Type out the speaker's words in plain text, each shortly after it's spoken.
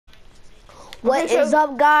What is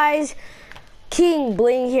up, guys? King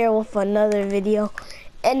Bling here with another video,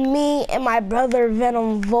 and me and my brother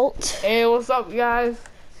Venom Volt. Hey, what's up, guys?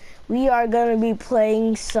 We are gonna be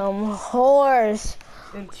playing some H.O.R.S.E.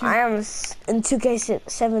 I am in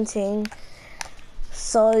 2K17.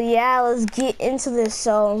 So yeah, let's get into this.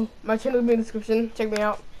 So my channel will be in the description. Check me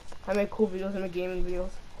out. I make cool videos. I make gaming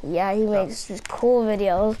videos. Yeah, he makes just cool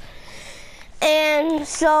videos. And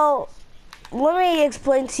so let me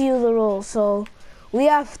explain to you the rules. So we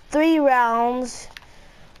have 3 rounds,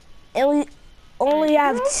 and we only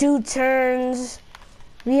have 2 turns.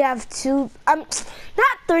 We have not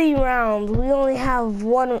 3 rounds. We only have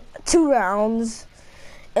 2 rounds,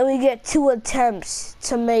 and we get 2 attempts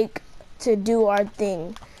to do our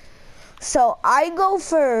thing. So I go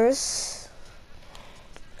first.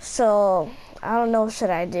 So I don't know what should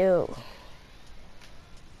I do.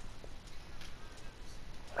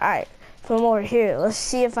 All right, from over here. Let's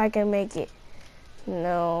see if I can make it.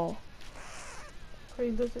 No.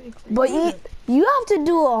 But you have to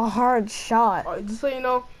do a hard shot. Just so you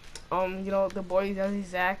know, the boy is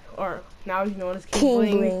Zach, or now he's known as King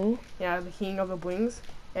Bling. Yeah, the king of the blings.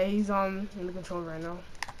 Yeah, he's in the control right now.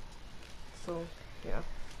 So yeah.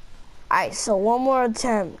 Alright, so one more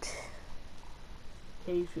attempt.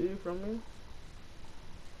 Can you shoot it from me?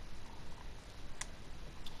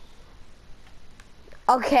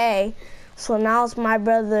 Okay, so now it's my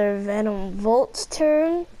brother Venom Volt's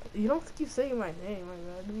turn. You don't have to keep saying my name, my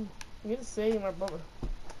man. You just say my brother.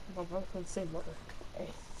 My brother can say brother.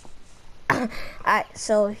 Hey. Alright,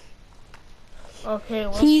 so okay,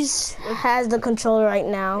 he's has the controller right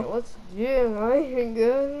now. Okay, right?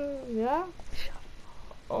 Good. Yeah.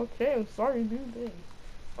 Okay, I'm sorry, dude.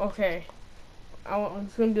 Okay. I'm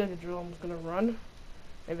just gonna do like a drill. I'm just gonna run.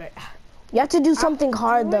 Maybe you have to do something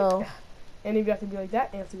hard though. And if you have to be like that,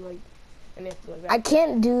 and you have to be like, and you have to be like that. I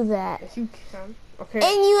can't do that. Yes, you can. Okay.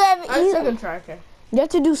 And you have. Second try. Okay. You have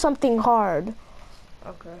to do something hard.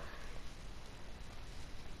 Okay.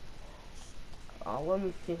 Let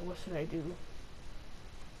me think. What should I do?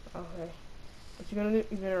 Okay. What you're gonna do?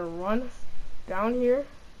 You're gonna run down here.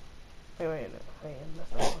 Wait.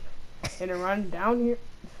 That's not one. You're gonna run down here.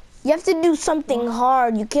 You have to do something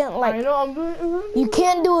hard. You can't like. I know. I'm doing. You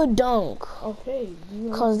can't do a dunk. Okay.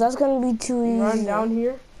 Cause that's gonna be too easy. Run down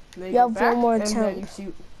here. You have one more attempt. And then you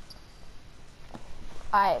shoot.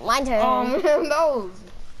 Alright, my turn. Oh man, those.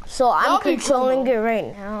 So I'm controlling it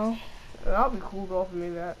right now. That'll be cool though for me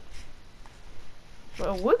that.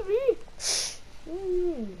 But it would be.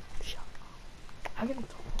 I can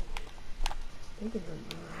talk.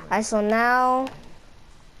 Alright, so now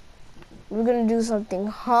we're gonna do something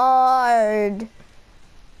hard.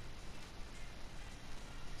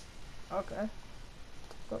 Okay.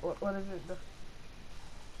 What is it?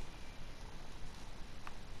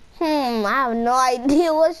 I have no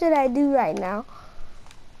idea. What should I do right now?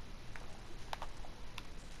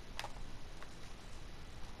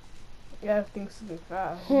 You have things to be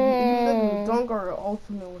fast. You can dunk or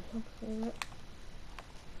ultimate.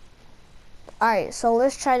 Alright, so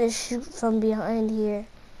let's try to shoot from behind here.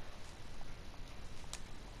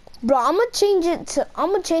 Bro, I'm gonna change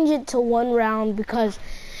it to 1 round because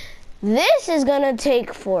this is gonna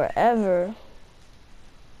take forever.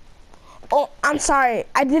 Oh, I'm sorry.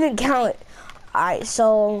 I didn't count it. Alright,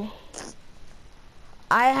 so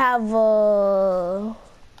I have a...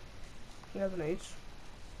 You have an H?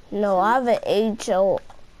 No, I have an H.O.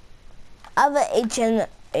 I have an H and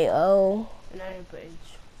a O. And I have an H.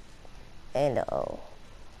 And a O.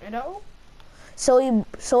 And a O? So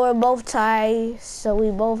we're both tied. So we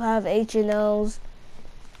both have H and O's.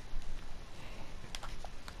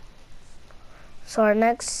 So our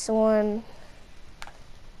next one,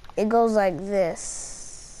 it goes like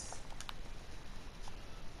this.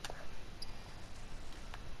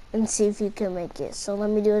 And see if you can make it. So let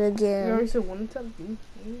me do it again. You already said 1 attempt.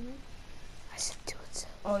 I said 2 attempts.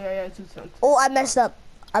 Oh yeah, 2 attempts. Oh, I messed up.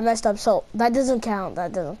 So that doesn't count.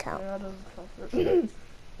 That doesn't count. Yeah, that doesn't count.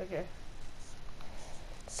 Okay.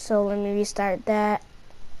 So let me restart that.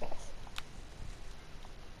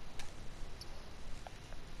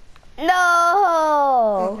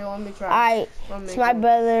 No. Okay, let me try. Alright, it's my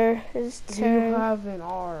brother's turn. You have an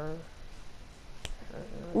R.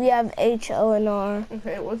 We have H.O. and R.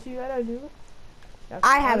 Okay, what you gotta do?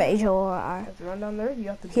 I have H.O.R.E. You have to run down there. You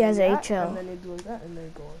have to. He has that, H.O. And then they do that, and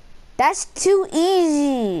then go. That's too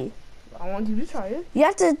easy. I want you to try it. You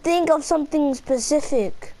have to think of something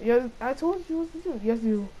specific. Yeah, I told you what to do. You have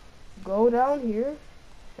to go down here.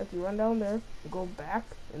 You have to run down there, go back,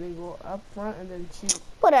 and then go up front, and then shoot.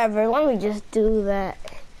 Whatever. Let me just do that.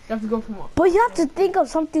 You have to go from up. But you have to think of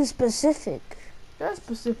something specific. That's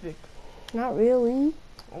specific. Not really.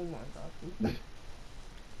 Oh my gosh.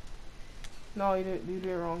 No, you did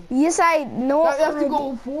it wrong. Yes, I know. Now you have to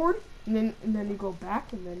go forward, and then you go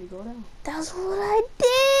back, and then you go down. That's what I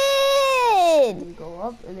did. And you go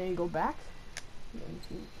up, and then you go back. And then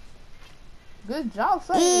you... Good job,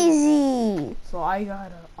 son. Easy. So I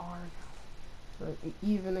got a R. So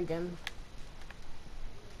even again.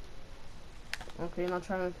 Okay, now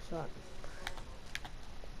try to make a shot.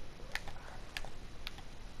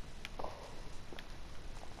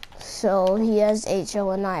 So he has H.O.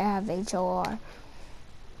 and I have H.O.R.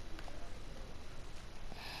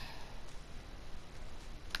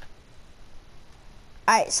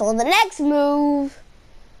 Alright, so the next move,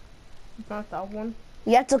 Not that one.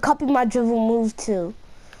 you have to copy my dribble move too.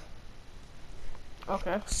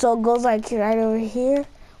 Okay. So it goes like right over here.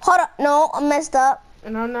 Hold up, no, I messed up.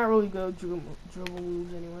 And I'm not really good at dribble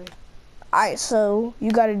moves anyway. Alright, so you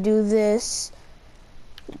gotta do this.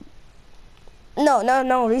 No,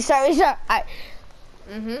 restart. Alright.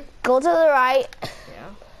 Go to the right.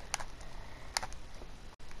 Yeah.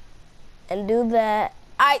 And do that.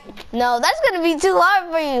 No, that's gonna be too hard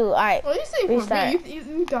for you. Alright. What are you saying for restart. me?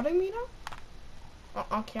 You doubting me now?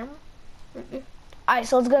 On camera? Alright,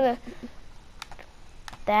 so it's gonna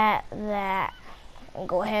that, and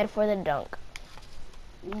go ahead for the dunk.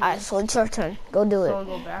 Alright, so it's your turn. Go do So it. I'll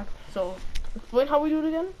go back. So explain how we do it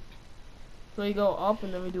again. So you go up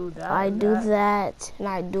and then we do that. I and do that, and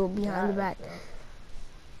I do it behind the back. Yeah.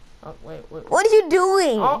 Oh, wait. What are you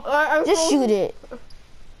doing? Oh, I'm Just supposed shoot it.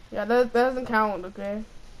 Yeah, that doesn't count, okay?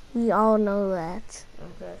 We all know that.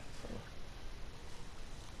 Okay.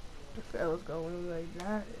 Okay, let's go in like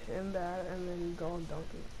that, and then you go and dunk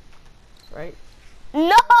it. Right?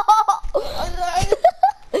 No!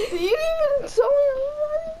 You didn't even show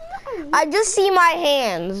me. I just see my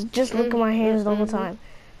hands. Just look at my hands the whole time.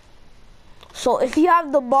 So if you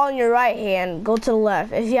have the ball in your right hand, go to the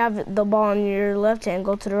left. If you have the ball in your left hand,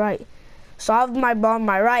 go to the right. So I have my ball in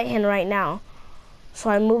my right hand right now. So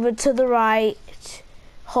I move it to the right,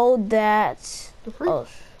 hold that.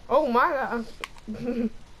 Oh my god.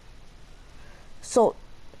 So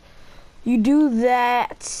you do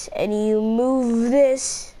that, and you move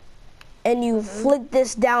this, and you flick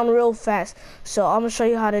this down real fast. So I'm gonna show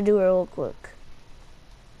you how to do it real quick.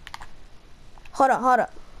 Hold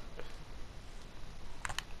up.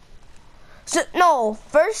 So no,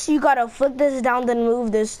 first you gotta flick this down, then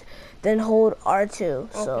move this, then hold R2.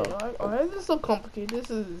 So Okay, why is this so complicated?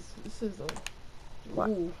 This is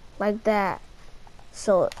ooh. like that.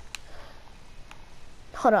 So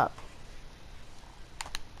hold up.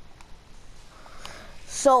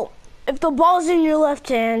 So if the ball's in your left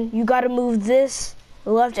hand, you gotta move this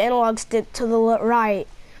left analog stick to the right.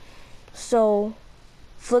 So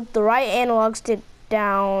flick the right analog stick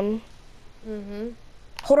down.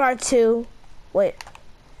 Hold R2. Wait.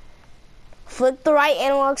 Flick the right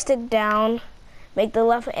analog stick down. Make the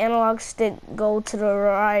left analog stick go to the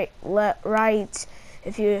right.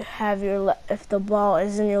 If you have if the ball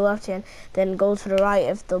is in your left hand, then go to the right.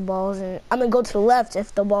 If the ball's in, go to the left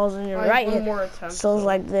if the ball's in your right hand. So it's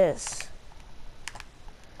like this.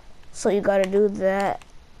 So you gotta do that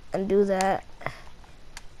and do that,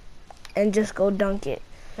 and just go dunk it.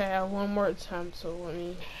 Okay, I have one more attempt. So let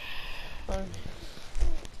me go back.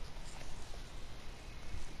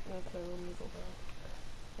 Let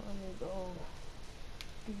me go.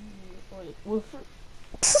 Wait,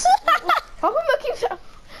 how come I keep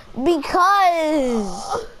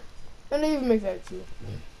Because I didn't even make that too.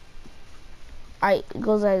 Alright, it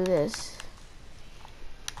goes like this.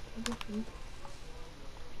 Okay.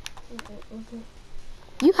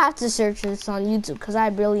 You have to search this on YouTube because I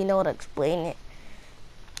barely know how to explain it.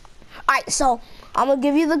 Alright, so I'm gonna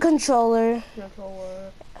give you the controller.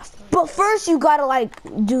 But first you gotta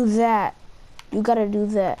do that. You gotta do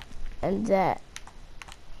that and that.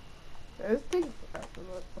 Okay,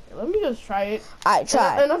 let me just try it. Alright,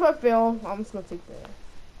 try. And if I fail, I'm just gonna take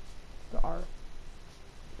the R.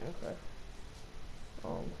 Okay.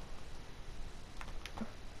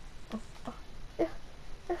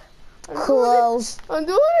 Close. I'm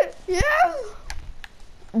doing it. Yes.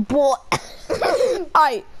 Boy.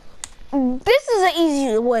 Alright. This is an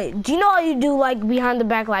easy way. Do you know how you do behind the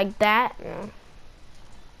back like that? Yeah.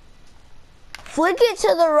 Flick it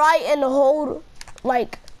to the right and hold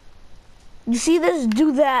you see this?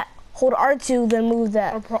 Do that. Hold R2, then move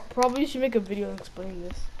that. Or probably you should make a video and explain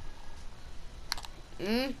this.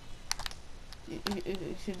 You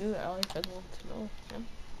should do that. I want to know. Yeah.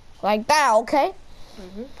 Like that, okay?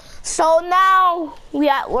 So now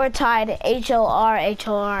we're tied.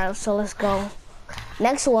 H.O.R. So let's go.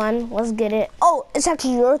 Next one. Let's get it. Oh, it's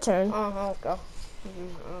actually your turn. Let's go.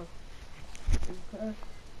 Okay.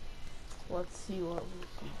 Let's see what we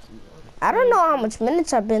can do. I don't know how much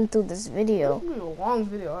minutes I've been through this video. This is a long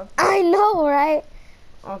video. I know, right?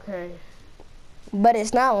 Okay. But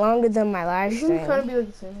it's not longer than my live This stream. is kind of be like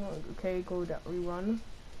the same one. Okay, go down, rerun.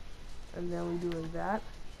 And then we do like that.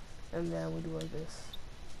 And then we do like this.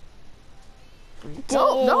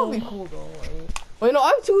 No, that would be cool though. Wait, no, I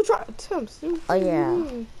have 2 attempts. Oh, yeah.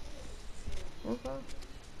 Okay.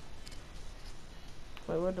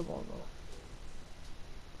 Wait, where'd the ball go?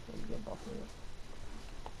 Let me get ball for you.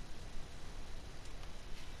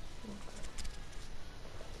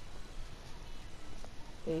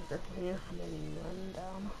 Okay. Okay, start from here, and then you run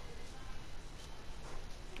down.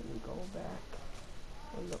 Then you go back.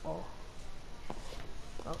 And the ball.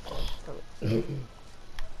 Okay,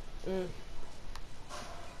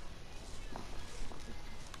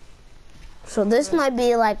 So this might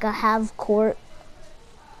be like a half court.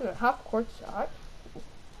 A half court shot.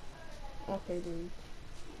 Okay, dude.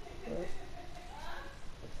 Yeah.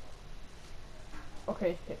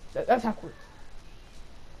 Okay, that's half court.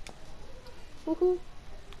 Woohoo.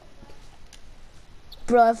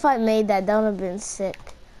 Bro, if I made that, that would have been sick.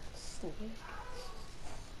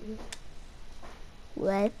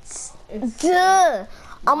 What? Duh.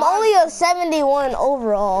 I'm only a 71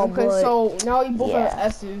 overall. Okay, but so now you both yeah. have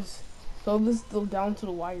S's. So this is still down to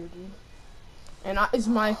the wire, dude. And it's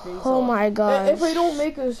my thing. So Oh my gosh. If we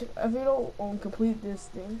don't complete this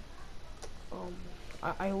thing,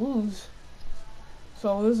 I lose.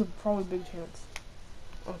 So this is probably a big chance.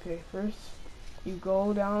 Okay, first you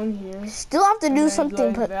go down here. Still have to do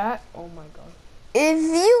something. Like that. Oh my god. If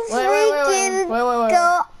you freaking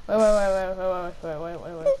go.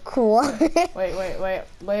 Wait. Cool.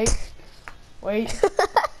 Wait.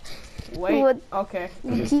 What? Okay.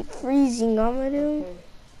 You keep freezing, Amadou. Okay.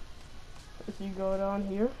 If you go down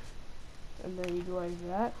here, and then you do like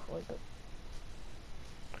that, like that.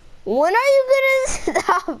 When are you gonna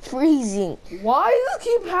stop freezing? Why does this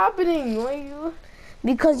keep happening? Like,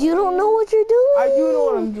 Because you don't know what you're doing. I do know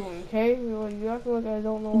what I'm doing, okay? You act like I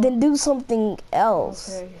don't know. Then do something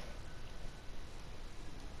else. Okay.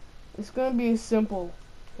 It's gonna be simple.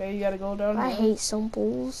 Okay, you gotta go down here. I hate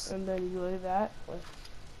simples. And then you do like that.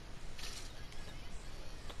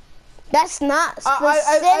 That's not specific.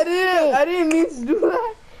 I didn't mean to do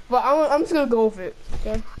that, but I'm just gonna go with it.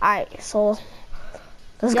 Okay. Alright, so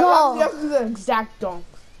let's go. You have to do the exact dunk.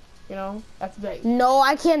 You know, that's big. No,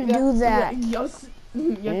 I can't do that. Yes.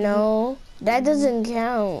 No, that doesn't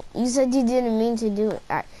count. You said you didn't mean to do it.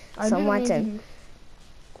 Alright, so my turn.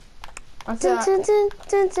 Okay, try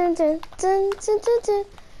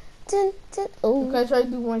to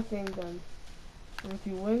do one thing then. And if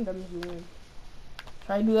you win, that means you win.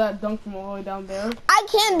 Try to do that dunk from all the way down there. I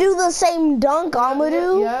can't do the same dunk,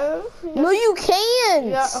 Amadou. Yeah. No, you can't.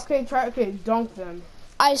 Yeah, okay, dunk then.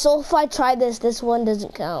 Alright, so if I try this one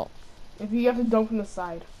doesn't count. If you have to dunk from the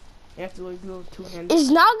side, you have to like do it 2 hands. It's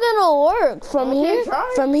not gonna work. From here?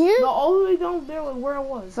 Try. From here? No, all the way down there, like where I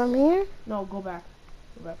was. From here? No, go back.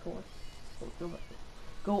 Go back more. Go back.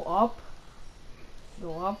 Go up.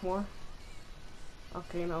 Go up more.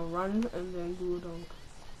 Okay, now run and then do a dunk.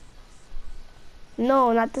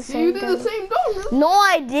 No, not the same You did dunk. the same dunk. No,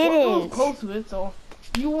 I Well, didn't. close to it, so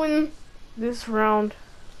you win this round.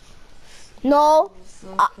 No,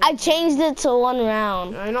 I changed it to 1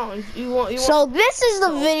 round. I know. You want. So this is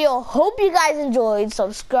the video. Hope you guys enjoyed.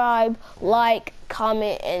 Subscribe, like,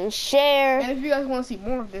 comment, and share. And if you guys want to see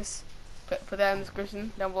more of this, put that in the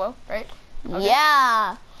description down below, right? Okay.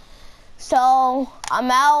 Yeah. So I'm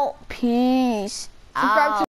out. Peace. Subscribe out. to